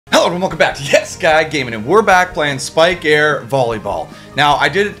Hello and welcome back to Yes Guy Gaming, and we're back playing Spikair Volleyball. Now, I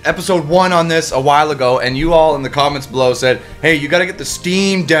did episode 1 on this a while ago, and you all in the comments below said, hey, you gotta get the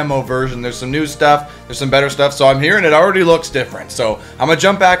Steam demo version. There's some new stuff, there's some better stuff, so I'm here and it already looks different. So I'm gonna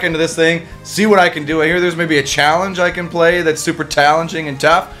jump back into this thing, see what I can do. I hear there's maybe a challenge I can play that's super challenging and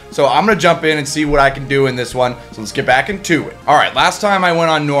tough, so I'm gonna jump in and see what I can do in this one. So let's get back into it. Alright, last time I went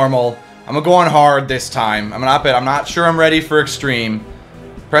on normal. I'm gonna go on hard this time. I'm not sure I'm ready for extreme.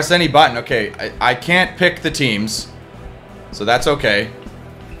 Press any button. Okay, I can't pick the teams, so that's okay.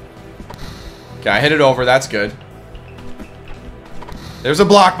 Okay, I hit it over. That's good. There's a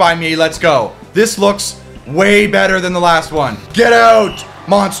block by me. Let's go. This looks way better than the last one. Get out,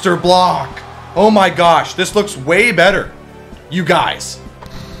 monster block. Oh my gosh, this looks way better. You guys,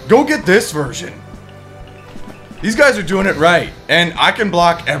 go get this version. These guys are doing it right, and I can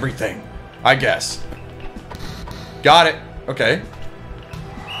block everything, I guess. Got it. Okay.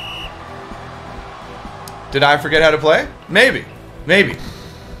 Did I forget how to play? Maybe. Maybe.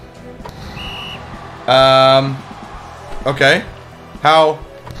 Okay. How?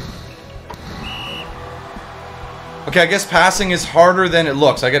 Okay, I guess passing is harder than it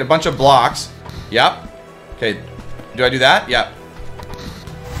looks. I get a bunch of blocks. Yep. Okay. Do I do that? Yep.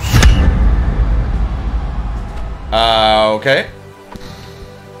 Okay.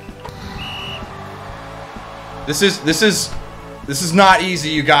 This is not easy,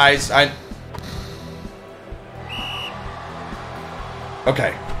 you guys.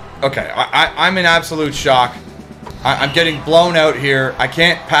 Okay, I'm in absolute shock. I'm getting blown out here. I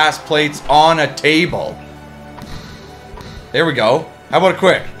can't pass plates on a table. There we go. How about a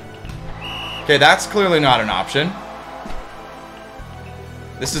quick? Okay, that's clearly not an option.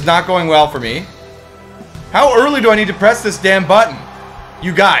 This is not going well for me. How early do I need to press this damn button?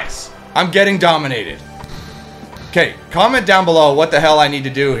 You guys, I'm getting dominated. Okay, comment down below what the hell I need to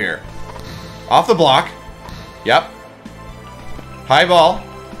do here. Off the block. Yep. High ball.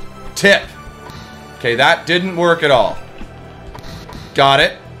 Tip. Okay, that didn't work at all. Got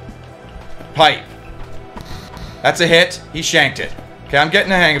it. Pipe. That's a hit. He shanked it. Okay, I'm getting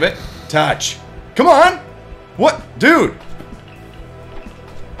the hang of it. Touch. Come on. What? Dude.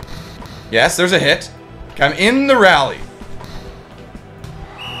 Yes, there's a hit. Okay, I'm in the rally.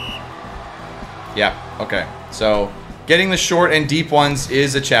 Yep, okay. So, getting the short and deep ones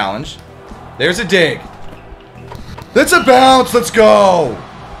is a challenge. There's a dig. That's a bounce. Let's go.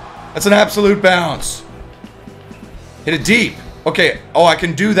 That's an absolute bounce. Hit it deep. Okay. Oh, I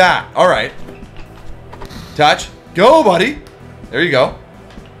can do that. All right. Touch. Go, buddy. There you go.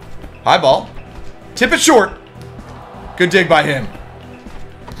 High ball. Tip it short. Good dig by him.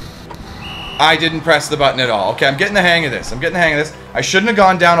 I didn't press the button at all. Okay, I'm getting the hang of this. I shouldn't have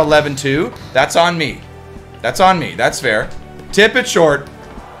gone down 11-2. That's on me. That's on me. That's fair. Tip it short.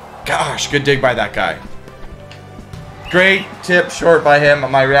 Gosh, good dig by that guy. Great tip short by him.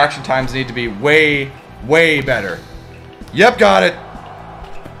 My reaction times need to be way, way better. Yep, got it.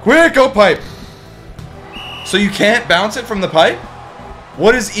 Quick, go pipe. So you can't bounce it from the pipe?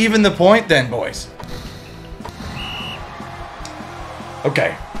 What is even the point then, boys?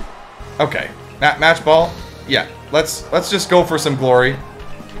 Okay. Okay. Match ball? Yeah. Let's just go for some glory.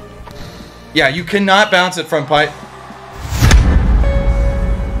 Yeah, you cannot bounce it from pipe.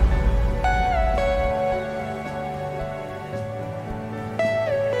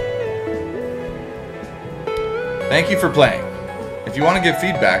 Thank you for playing. If you want to give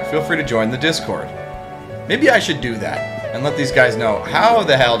feedback, feel free to join the Discord. Maybe I should do that and let these guys know how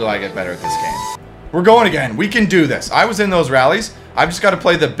the hell do I get better at this game. We're going again. We can do this. I was in those rallies. I've just got to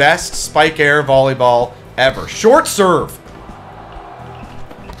play the best Spikair Volleyball ever. Short serve.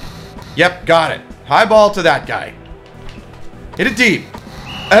 Yep, got it. High ball to that guy. Hit it deep.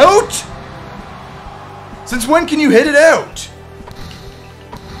 Out? Since when can you hit it out?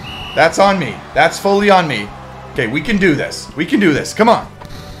 That's on me. That's fully on me. Okay, we can do this. We can do this. Come on.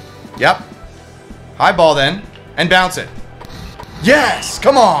 Yep. High ball then. And bounce it. Yes!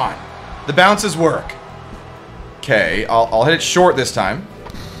 Come on! The bounces work. Okay, I'll hit it short this time.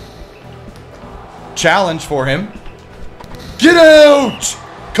 Challenge for him. Get out!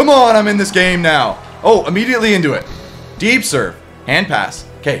 Come on, I'm in this game now. Oh, immediately into it. Deep serve. Hand pass.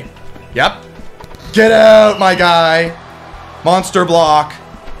 Okay. Yep. Get out, my guy. Monster block.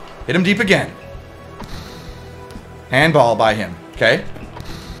 Hit him deep again. Handball by him. Okay.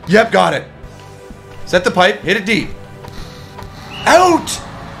 Yep, got it. Set the pipe. Hit it deep. Out!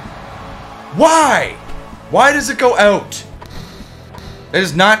 Why? Why does it go out? It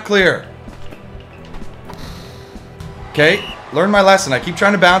is not clear. Okay. Learn my lesson. I keep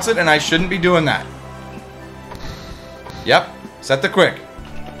trying to bounce it, and I shouldn't be doing that. Yep. Set the quick.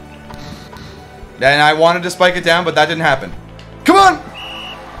 And I wanted to spike it down, but that didn't happen. Come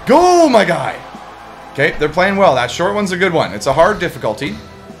on! Go, my guy! Okay, they're playing well. That short one's a good one. It's a hard difficulty.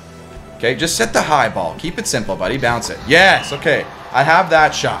 Okay, just set the high ball. Keep it simple, buddy. Bounce it. Yes, okay. I have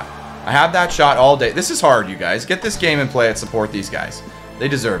that shot. I have that shot all day. This is hard, you guys. Get this game and play it. Support these guys. They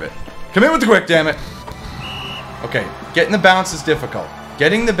deserve it. Come in with the quick, damn it. Okay, getting the bounce is difficult.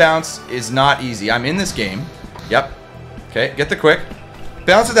 Getting the bounce is not easy. I'm in this game. Yep. Okay, get the quick.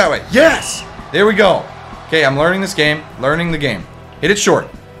 Bounce it that way. Yes! There we go. Okay, I'm learning this game. Learning the game. Hit it short.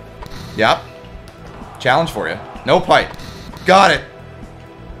 Yep. Challenge for you. No pipe. Got it.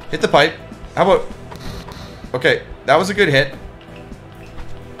 Hit the pipe. How about... Okay, that was a good hit.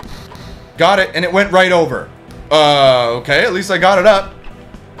 Got it, and it went right over. Okay, at least I got it up.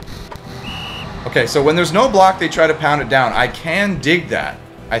 Okay, so when there's no block, they try to pound it down. I can dig that,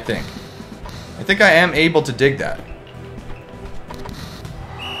 I think. I think I am able to dig that.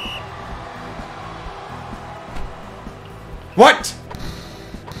 What?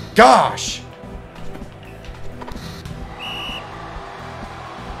 Gosh.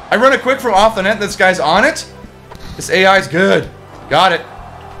 I run a quick from off the net. This guy's on it. This AI is good. Got it.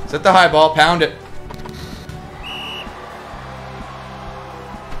 Set the high ball. Pound it.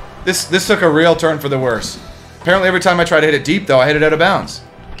 This took a real turn for the worse. Apparently every time I try to hit it deep, though, I hit it out of bounds.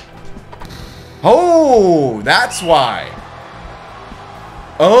 Oh, that's why.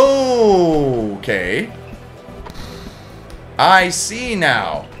 Okay. I see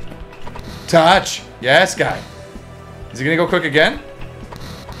now. Touch. Yes, guy. Is he going to go quick again?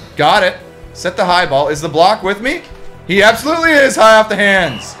 Got it. Set the high ball. Is the block with me? He absolutely is high off the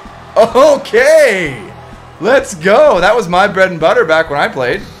hands. Okay. Let's go. That was my bread and butter back when I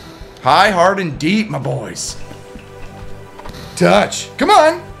played. High, hard, and deep, my boys. Touch. Come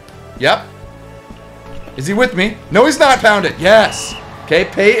on. Yep. Is he with me? No, he's not. Pound it. Yes. Okay,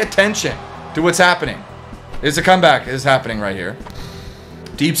 pay attention to what's happening. There's a comeback is happening right here.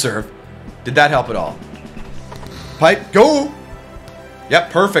 Deep serve. Did that help at all? Pipe. Go. Yep,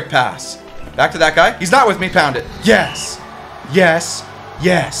 perfect pass. Back to that guy. He's not with me. Pound it. Yes. Yes.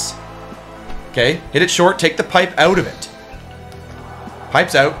 Yes. Okay, hit it short. Take the pipe out of it.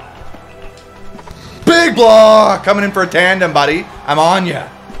 Pipe's out. Big block! Coming in for a tandem, buddy. I'm on ya.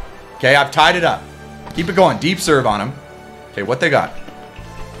 Okay, I've tied it up. Keep it going. Deep serve on him. Okay, what they got?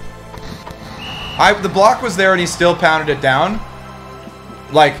 The block was there and he still pounded it down.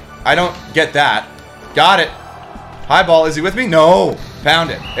 Like, I don't get that. Got it. High ball. Is he with me? No.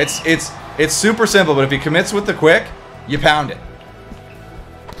 Pound it. It's super simple, but if he commits with the quick, you pound it.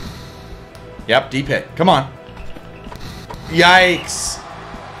 Yep, deep hit. Come on. Yikes.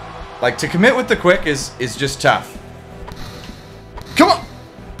 Like, to commit with the quick is just tough. Come on!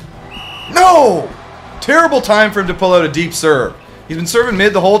 No! Terrible time for him to pull out a deep serve. He's been serving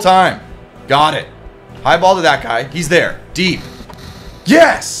mid the whole time. Got it. High ball to that guy. He's there. Deep.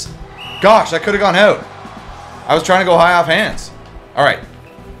 Yes! Gosh, that could have gone out. I was trying to go high off hands. Alright.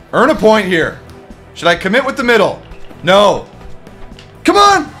 Earn a point here. Should I commit with the middle? No. Come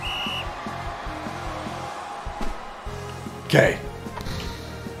on! Okay.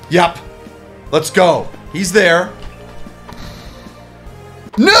 Yep. Let's go. He's there.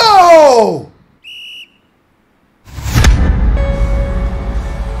 No!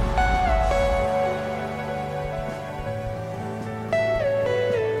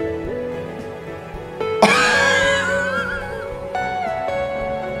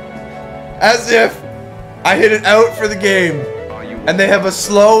 As if I hit it out for the game. And they have a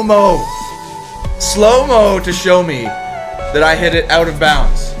slow-mo to show me that I hit it out of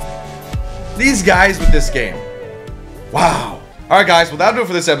bounds. These guys with this game. Wow. Alright guys, well that'll do it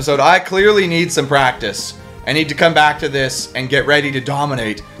for this episode. I clearly need some practice. I need to come back to this and get ready to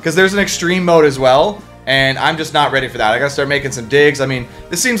dominate. Because there's an extreme mode as well. And I'm just not ready for that. I gotta start making some digs. I mean,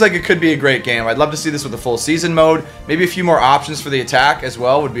 this seems like it could be a great game. I'd love to see this with a full season mode. Maybe a few more options for the attack as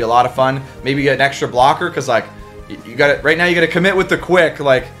well would be a lot of fun. Maybe get an extra blocker. Because like, you gotta, right now you gotta commit with the quick.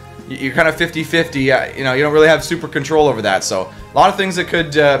 Like, you're kind of 50-50, you know, you don't really have super control over that. So, a lot of things that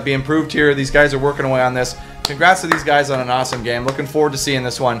could be improved here. These guys are working away on this. Congrats to these guys on an awesome game. Looking forward to seeing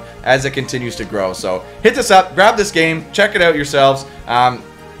this one as it continues to grow. So, hit this up, grab this game, check it out yourselves.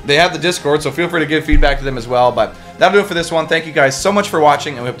 They have the Discord, so feel free to give feedback to them as well. But that'll do it for this one. Thank you guys so much for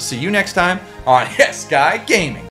watching, and we hope to see you next time on Yes Guy Gaming.